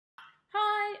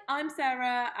I'm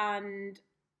Sarah and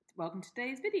welcome to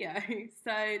today's video.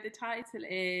 So the title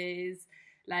is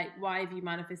like, why have you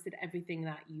manifested everything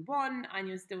that you want and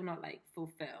you're still not like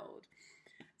fulfilled?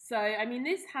 So, I mean,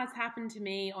 this has happened to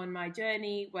me on my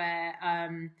journey where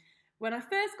when I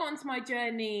first got into my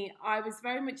journey, I was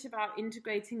very much about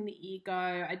integrating the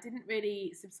ego. I didn't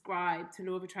really subscribe to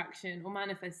law of attraction or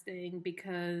manifesting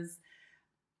because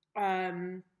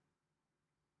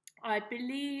I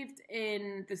believed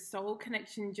in the soul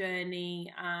connection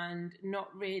journey and not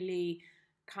really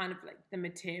kind of like the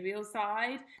material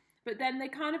side. But then they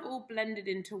kind of all blended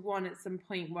into one at some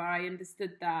point where I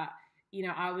understood that, you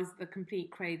know, I was the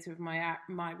complete creator of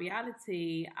my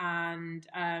reality, and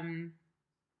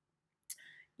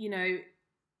you know,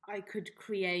 I could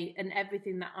create, and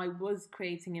everything that I was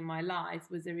creating in my life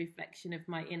was a reflection of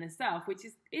my inner self, which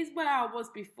is where I was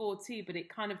before too, but it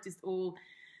kind of just all,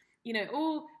 you know,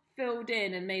 all filled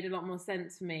in and made a lot more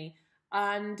sense for me.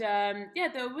 And yeah,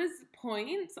 there was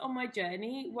points on my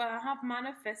journey where I have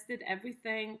manifested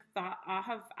everything that I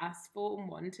have asked for and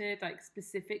wanted, like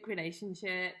specific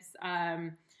relationships,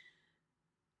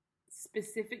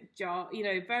 specific job, you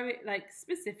know, very like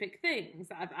specific things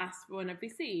that I've asked for and I've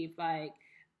received, like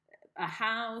a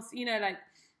house, you know, like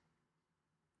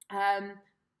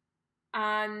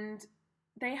and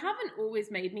they haven't always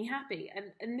made me happy,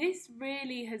 and this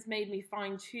really has made me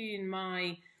fine tune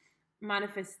my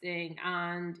manifesting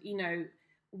and, you know,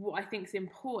 what I think is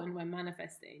important when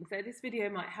manifesting. So this video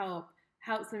might help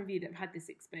some of you that have had this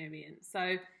experience.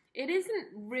 So it isn't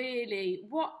really,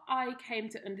 what I came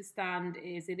to understand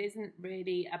is it isn't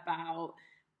really about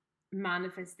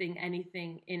manifesting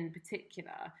anything in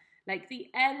particular. Like, the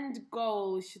end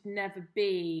goal should never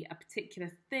be a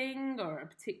particular thing or a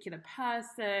particular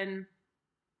person.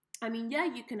 I mean, yeah,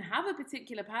 you can have a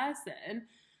particular person,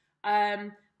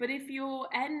 but if your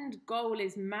end goal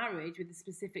is marriage with a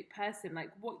specific person,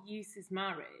 like, what use is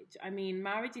marriage? I mean,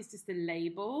 marriage is just a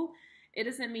label. It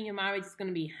doesn't mean your marriage is going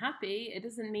to be happy. It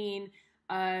doesn't mean,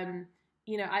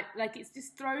 you know, it's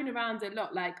just thrown around a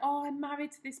lot. Like, oh, I'm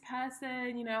married to this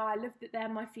person. You know, I love that they're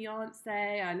my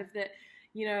fiance. I love that,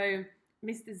 you know,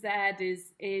 Mr. Z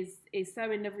is so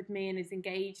in love with me and is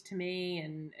engaged to me,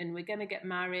 and we're going to get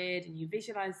married, and you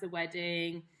visualize the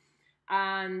wedding.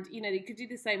 And, you know, you could do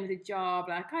the same with a job.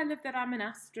 Like, I love that I'm an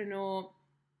astronaut.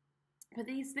 But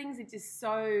these things are just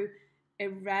so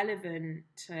irrelevant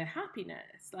to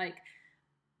happiness. Like,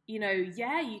 you know,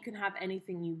 yeah, you can have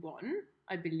anything you want.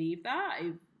 I believe that.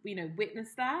 I, you know,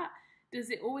 witnessed that. Does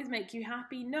it always make you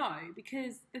happy? No,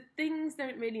 because the things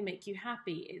don't really make you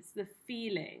happy. It's the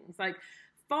feelings. Like,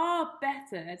 far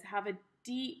better to have a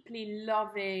deeply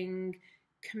loving,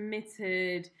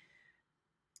 committed,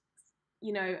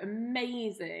 you know,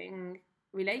 amazing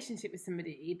relationship with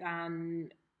somebody than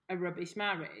a rubbish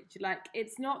marriage. Like,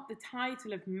 it's not the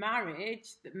title of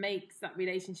marriage that makes that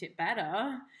relationship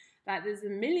better. Like, there's a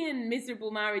million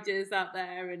miserable marriages out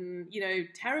there, and, you know,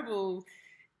 terrible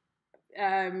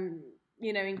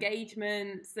you know,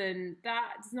 engagements, and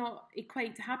that does not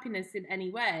equate to happiness in any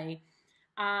way.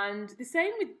 And the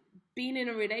same with being in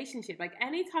a relationship. Like,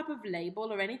 any type of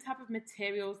label or any type of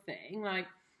material thing, like,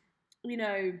 you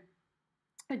know,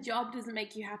 a job doesn't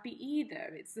make you happy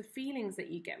either. It's the feelings that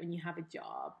you get when you have a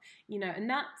job, you know, and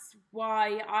that's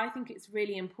why I think it's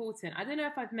really important. I don't know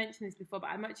if I've mentioned this before, but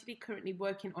I'm actually currently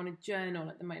working on a journal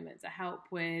at the moment to help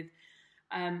with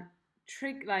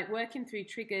like working through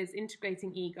triggers,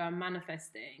 integrating ego, and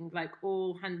manifesting, like,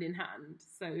 all hand in hand.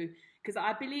 So, because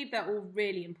I believe they're all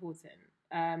really important.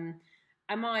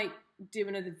 I might do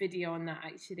another video on that,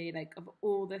 actually, like, of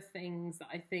all the things that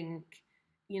I think,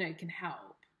 you know, can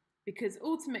help, because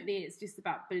ultimately it's just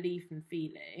about belief and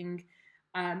feeling.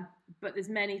 But there's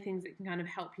many things that can kind of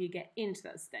help you get into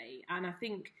that state. And I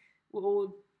think we're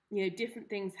all, you know, different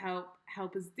things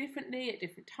help us differently at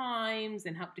different times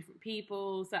and help different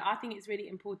people. So I think it's really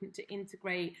important to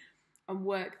integrate and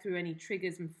work through any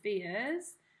triggers and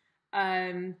fears,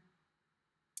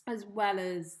 as well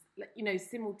as, you know,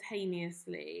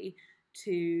 simultaneously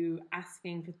to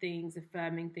asking for things,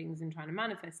 affirming things, and trying to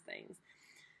manifest things.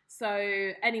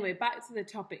 So anyway, back to the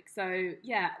topic. So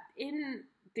yeah, in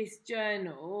this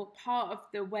journal, part of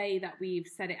the way that we've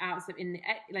set it out, so in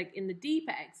the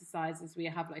deeper exercises, we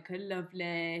have like a love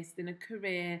list and a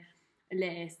career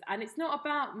list, and it's not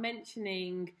about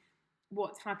mentioning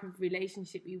what type of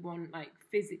relationship you want, like,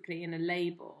 physically in a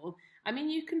label. I mean,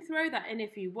 you can throw that in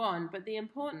if you want, but the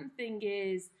important thing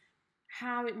is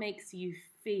how it makes you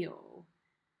feel.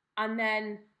 And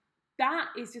then that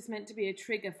is just meant to be a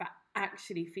trigger for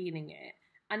actually feeling it.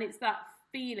 And it's that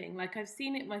feeling, like, I've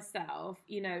seen it myself,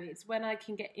 you know, it's when I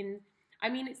can get in, I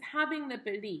mean, it's having the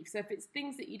belief. So if it's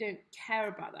things that you don't care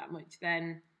about that much,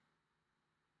 then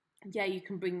yeah, you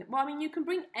can bring, well, I mean, you can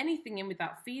bring anything in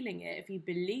without feeling it if you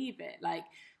believe it. Like,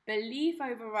 belief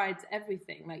overrides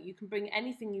everything. Like, you can bring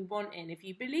anything you want in if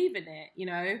you believe in it, you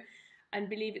know, and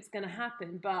believe it's going to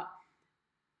happen. But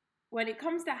when it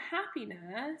comes to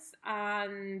happiness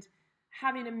and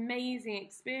having amazing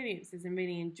experiences and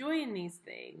really enjoying these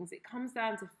things, it comes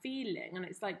down to feeling. And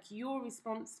it's like you're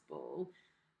responsible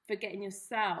for getting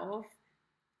yourself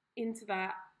into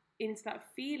that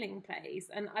feeling place.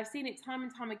 And I've seen it time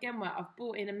and time again where I've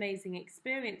brought in amazing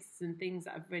experiences and things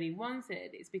that I've really wanted.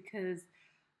 It's because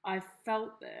I've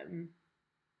felt them.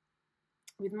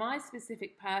 With my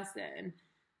specific person,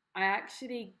 I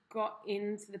actually got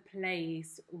into the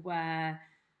place where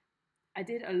I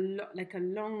did a lot, like a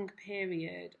long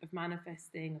period of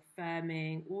manifesting,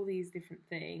 affirming, all these different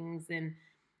things. And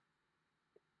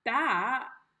that,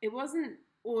 it wasn't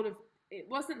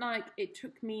like it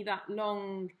took me that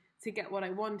long to get what I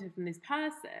wanted from this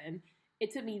person.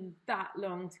 It took me that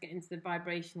long to get into the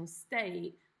vibrational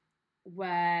state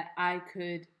where I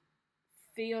could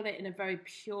feel it in a very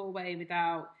pure way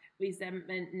without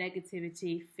resentment,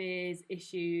 negativity, fears,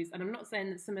 issues. And I'm not saying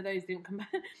that some of those didn't come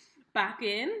back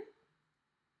in,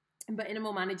 but in a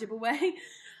more manageable way.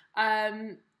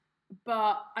 But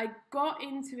I got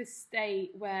into a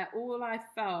state where all I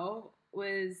felt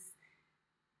was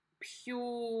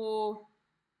pure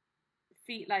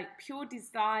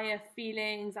desire,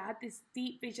 feelings. I had this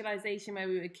deep visualization where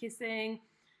we were kissing.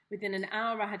 Within an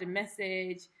hour, I had a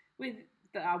message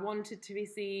that I wanted to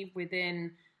receive.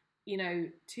 Within,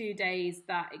 2 days,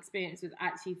 that experience was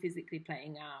actually physically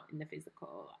playing out in the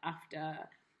physical after,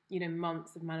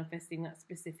 months of manifesting that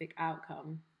specific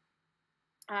outcome.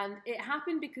 And it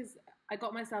happened because I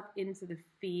got myself into the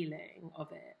feeling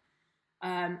of it.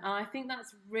 And I think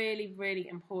that's really, really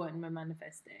important when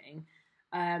manifesting.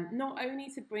 Not only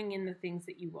to bring in the things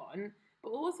that you want, but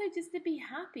also just to be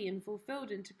happy and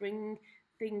fulfilled, and to bring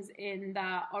things in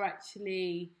that are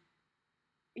actually,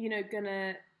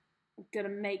 gonna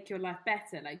make your life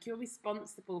better. Like, you're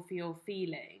responsible for your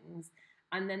feelings,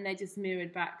 and then they're just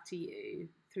mirrored back to you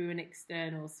through an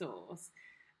external source.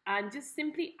 And just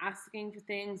simply asking for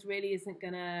things really isn't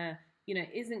gonna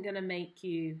make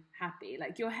you happy.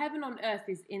 Like, your heaven on earth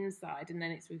is inside, and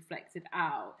then it's reflected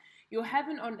out. Your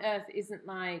heaven on earth isn't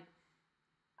like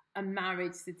a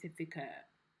marriage certificate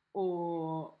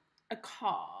or a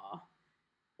car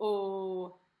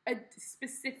or a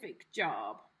specific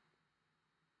job.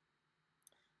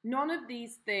 None of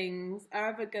these things are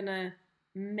ever gonna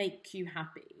make you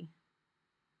happy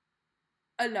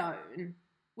alone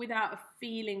without a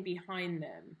feeling behind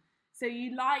them. So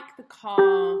you like the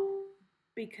car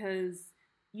because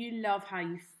you love how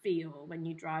you feel when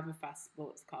you drive a fast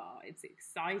sports car. It's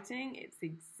exciting, it's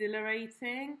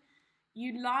exhilarating.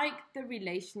 You like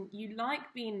you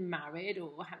like being married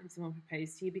or having someone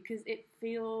propose to you because it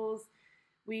feels,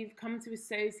 we've come to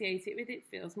associate it with, it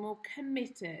feels more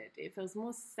committed, it feels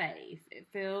more safe, it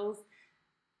feels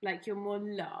like you're more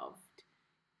loved.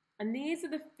 And these are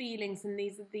the feelings, and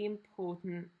these are the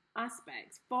important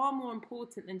aspects, far more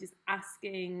important than just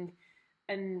asking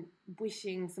and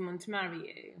wishing someone to marry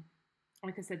you.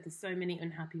 Like I said, there's so many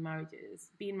unhappy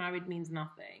marriages. Being married means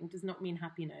nothing, does not mean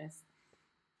happiness.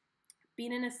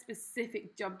 Being in a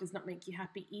specific job does not make you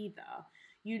happy either.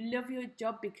 You love your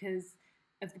job because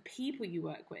of the people you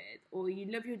work with, or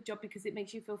you love your job because it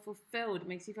makes you feel fulfilled, it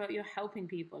makes you feel like you're helping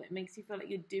people, it makes you feel like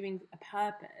you're doing a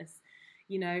purpose.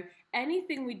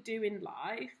 Anything we do in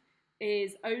life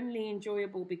is only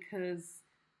enjoyable because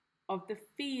of the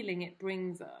feeling it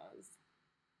brings us.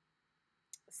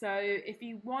 So if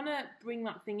you want to bring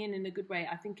that thing in a good way,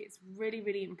 I think it's really,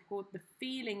 really important. The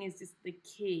feeling is just the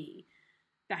key,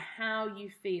 the how you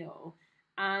feel.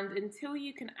 And until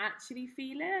you can actually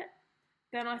feel it,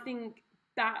 then I think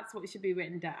that's what should be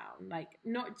written down. Like,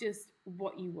 not just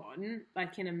what you want,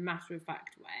 like in a matter of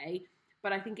fact way,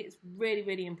 but I think it's really,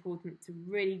 really important to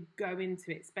really go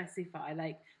into it, specify.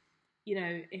 Like,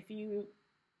 if you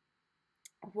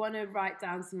want to write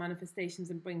down some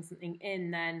manifestations and bring something in,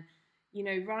 then,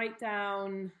 write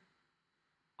down,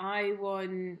 I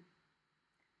want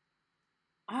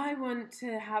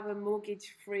to have a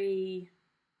mortgage-free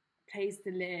place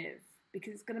to live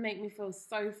because it's going to make me feel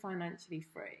so financially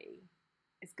free.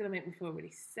 It's going to make me feel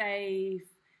really safe.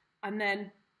 And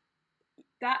then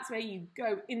that's where you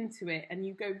go into it and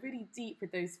you go really deep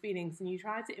with those feelings, and you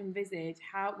try to envisage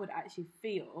how it would actually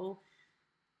feel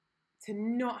to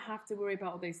not have to worry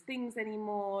about all those things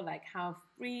anymore, like how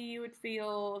free you would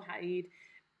feel, how you'd,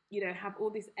 have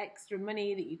all this extra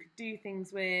money that you could do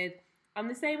things with, I'm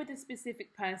the same with a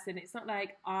specific person. It's not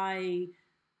like I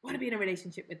want to be in a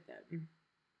relationship with them.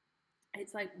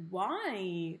 It's like,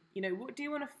 why? You know, what do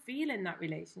you want to feel in that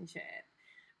relationship?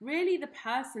 Really, the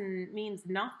person means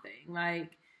nothing.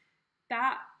 Like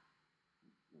that,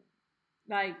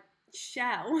 like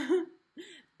shell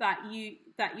that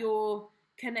you're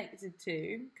connected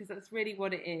to, because that's really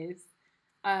what it is.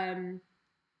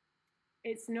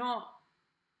 It's not,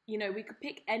 you know, we could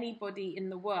pick anybody in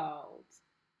the world.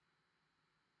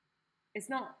 It's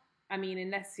not, I mean,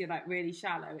 unless you're like really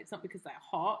shallow, it's not because they're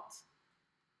hot.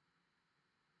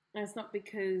 And it's not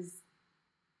because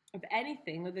of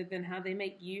anything other than how they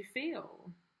make you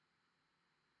feel.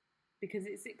 Because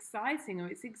it's exciting or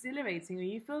it's exhilarating or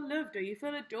you feel loved or you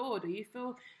feel adored or you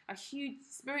feel a huge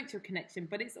spiritual connection.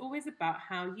 But it's always about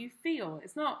how you feel.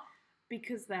 It's not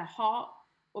because they're hot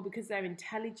or because they're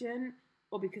intelligent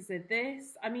or because they're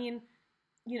this. I mean,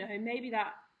 you know, maybe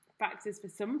that factors for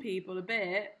some people a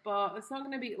bit, but it's not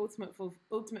going to be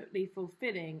ultimately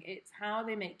fulfilling. It's how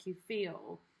they make you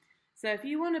feel. So if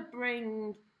you want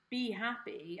to be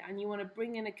happy and you want to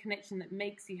bring in a connection that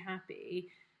makes you happy,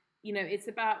 you know, it's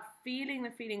about feeling the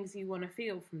feelings you want to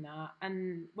feel from that.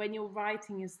 And when you're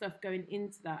writing your stuff going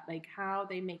into that, like how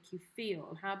they make you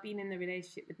feel, how being in the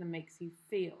relationship with them makes you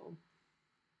feel.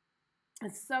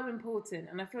 It's so important.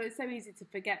 And I feel it's so easy to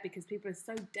forget because people are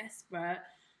so desperate,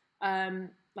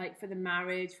 like for the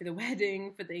marriage, for the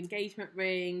wedding, for the engagement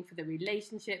ring, for the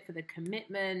relationship, for the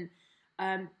commitment,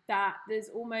 that there's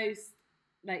almost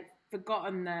like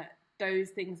forgotten that those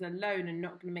things alone are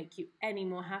not going to make you any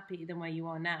more happy than where you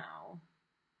are now.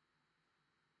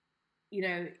 You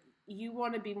know, you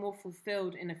want to be more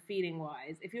fulfilled in a feeling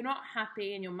wise. If you're not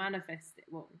happy and you're manifesting,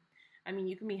 well, I mean,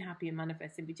 you can be happy and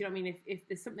manifesting, but you know what I mean? If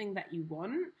there's something that you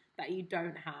want that you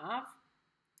don't have,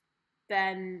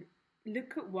 then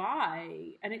look at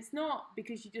why. And it's not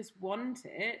because you just want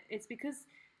it, it's because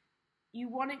you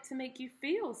want it to make you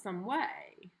feel some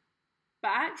way.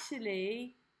 But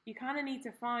actually, you kind of need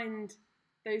to find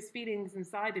those feelings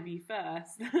inside of you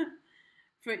first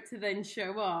for it to then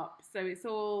show up. So it's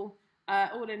all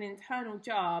an internal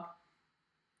job.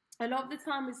 A lot of the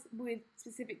time with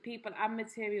specific people and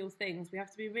material things, we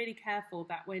have to be really careful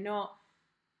that we're not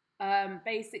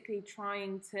basically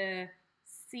trying to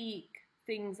seek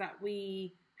things that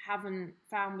we haven't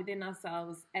found within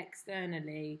ourselves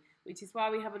externally, which is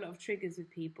why we have a lot of triggers with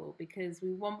people, because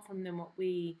we want from them what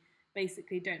we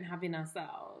basically don't have in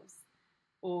ourselves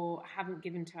or haven't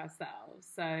given to ourselves.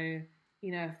 So,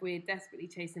 you know, if we're desperately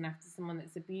chasing after someone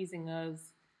that's abusing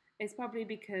us, it's probably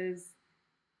because,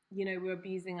 you know, we're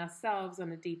abusing ourselves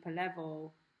on a deeper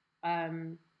level.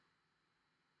 And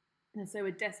so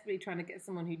we're desperately trying to get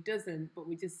someone who doesn't, but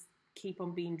we just keep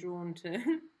on being drawn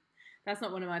to, that's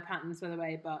not one of my patterns, by the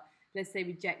way, but let's say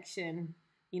rejection,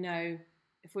 you know,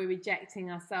 if we're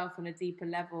rejecting ourselves on a deeper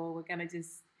level, we're going to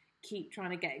just keep trying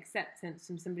to get acceptance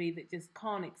from somebody that just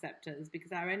can't accept us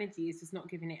because our energy is just not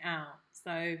giving it out.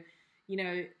 So, you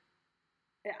know,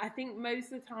 I think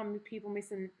most of the time people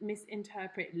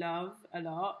misinterpret love a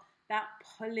lot. That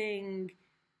pulling,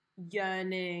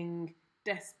 yearning,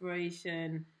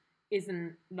 desperation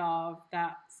isn't love.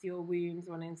 That's your wounds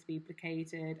wanting to be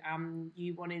placated and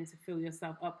you wanting to fill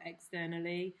yourself up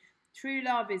externally. True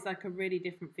love is like a really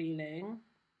different feeling.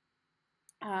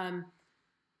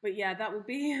 But yeah, that will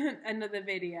be another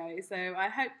video. So I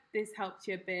hope this helped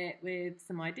you a bit with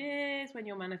some ideas when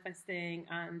you're manifesting.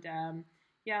 And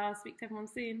yeah, I'll speak to everyone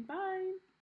soon. Bye.